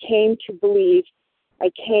it says came to believe, I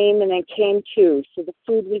came and then came to. So the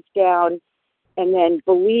food was down, and then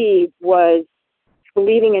believe was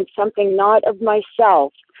believing in something not of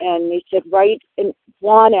myself. And they said, write an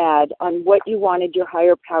want-ad on what you wanted your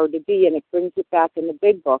higher power to be, and it brings it back in the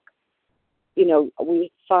big book.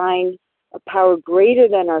 We find a power greater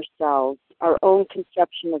than ourselves, our own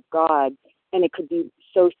conception of God, and it could be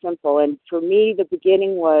so simple. And for me, the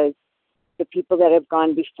beginning was the people that have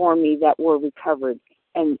gone before me that were recovered,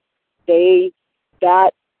 and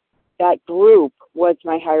that group was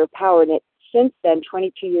my higher power. And since then,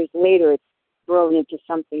 22 years later, it's grown into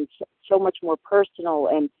something so much more personal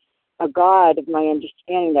and a God of my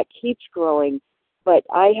understanding that keeps growing. But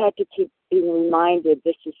I had to keep being reminded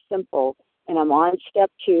this is simple. And I'm on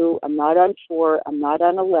step 2. I'm not on 4. I'm not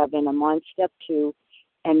on 11. I'm on step 2.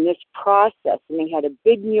 And this process, and they had a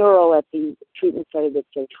big mural at the treatment center that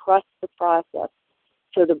said, trust the process.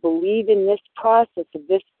 So to believe in this process of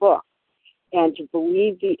this book, and to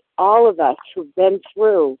believe all of us who've been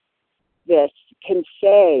through this can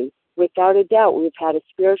say, without a doubt, we've had a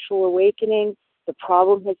spiritual awakening, the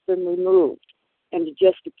problem has been removed. And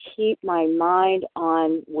to keep my mind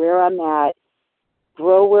on where I'm at,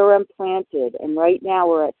 grow where I'm planted. And right now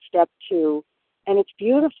we're at step 2. And it's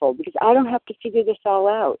beautiful because I don't have to figure this all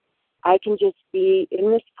out. I can just be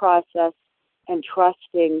in this process and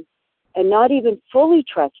trusting, and not even fully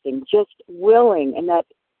trusting, just willing. And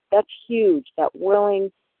that's huge, that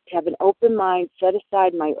willing to have an open mind, set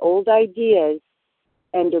aside my old ideas,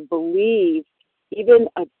 and to believe, even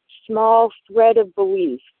a small thread of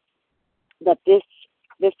belief, that this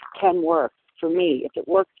can work for me. If it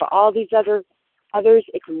worked for all these others,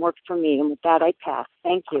 it can work for me. And with that, I pass.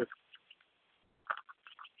 Thank you.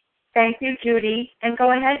 Thank you, Judy. And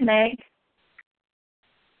go ahead, Meg.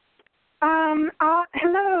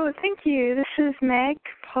 Hello, thank you. This is Meg,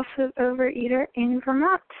 compulsive overeater in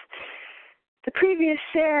Vermont. The previous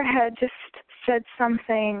share had just said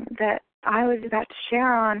something that I was about to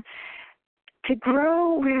share on. To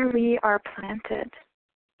grow where we are planted.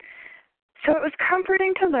 So it was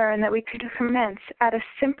comforting to learn that we could commence at a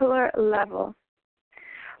simpler level.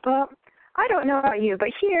 Well, I don't know about you, but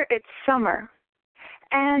here it's summer,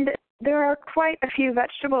 and there are quite a few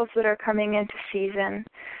vegetables that are coming into season,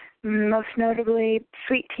 most notably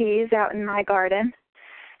sweet peas out in my garden,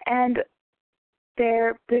 and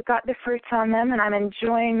they've got the fruits on them, and I'm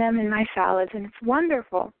enjoying them in my salads, and it's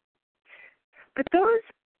wonderful. But those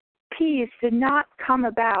peas did not come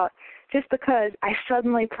about just because I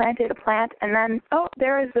suddenly planted a plant and then, oh,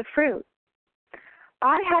 there is the fruit.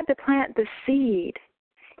 I had to plant the seed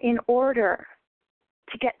in order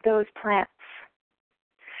to get those plants.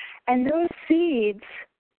 And those seeds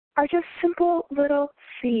are just simple little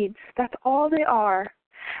seeds. That's all they are.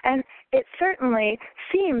 And it certainly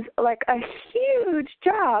seems like a huge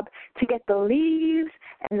job to get the leaves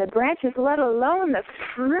and the branches, let alone the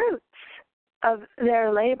fruits of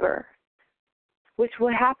their labor, which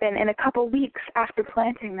will happen in a couple weeks after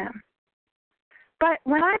planting them. But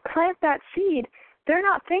when I plant that seed, they're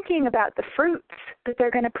not thinking about the fruits that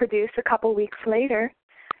they're going to produce a couple weeks later.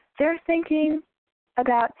 They're thinking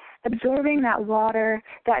about absorbing that water,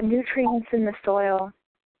 that nutrients in the soil.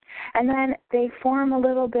 And then they form a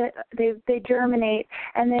little bit, they germinate,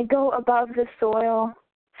 and they go above the soil,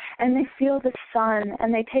 and they feel the sun,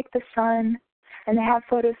 and they take the sun, and they have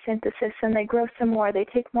photosynthesis, and they grow some more. They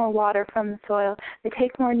take more water from the soil. They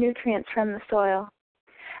take more nutrients from the soil.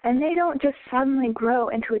 And they don't just suddenly grow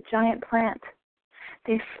into a giant plant.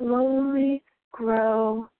 They slowly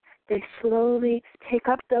grow. They slowly take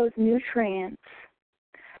up those nutrients.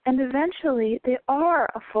 And eventually, they are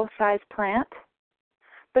a full-size plant.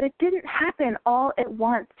 But it didn't happen all at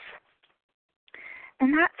once.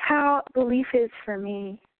 And that's how belief is for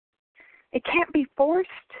me. It can't be forced.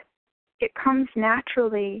 It comes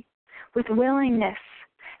naturally with willingness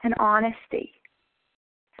and honesty.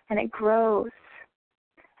 And it grows.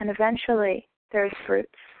 And eventually, there's fruits.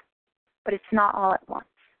 But it's not all at once.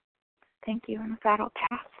 Thank you. And with that, I'll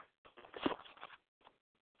pass.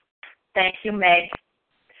 Thank you, Meg.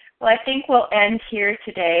 Well, I think we'll end here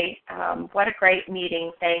today. What a great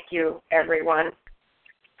meeting. Thank you, everyone.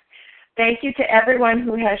 Thank you to everyone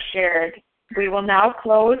who has shared. We will now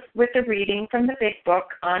close with the reading from the Big Book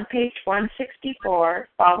on page 164,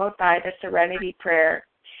 followed by the Serenity Prayer.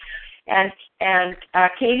 And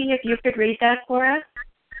Katie, if you could read that for us.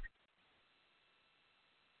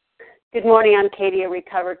 Good morning. I'm Katie, a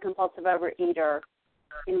recovered compulsive overeater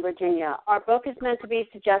in Virginia. Our book is meant to be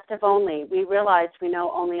suggestive only. We realize we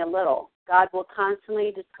know only a little. God will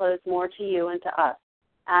constantly disclose more to you and to us.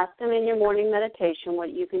 Ask Him in your morning meditation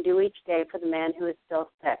what you can do each day for the man who is still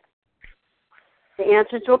sick. The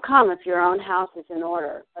answers will come if your own house is in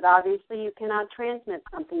order, but obviously you cannot transmit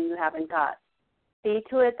something you haven't got. See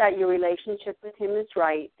to it that your relationship with Him is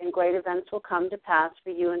right, and great events will come to pass for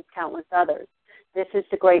you and countless others. This is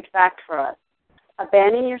the great fact for us.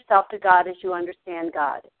 Abandon yourself to God as you understand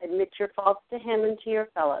God. Admit your faults to Him and to your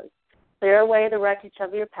fellows. Clear away the wreckage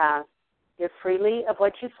of your past. Give freely of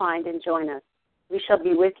what you find and join us. We shall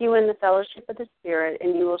be with you in the fellowship of the Spirit,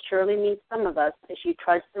 and you will surely meet some of us as you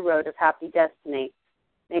trudge the road of happy destiny.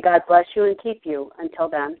 May God bless you and keep you. Until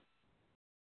then.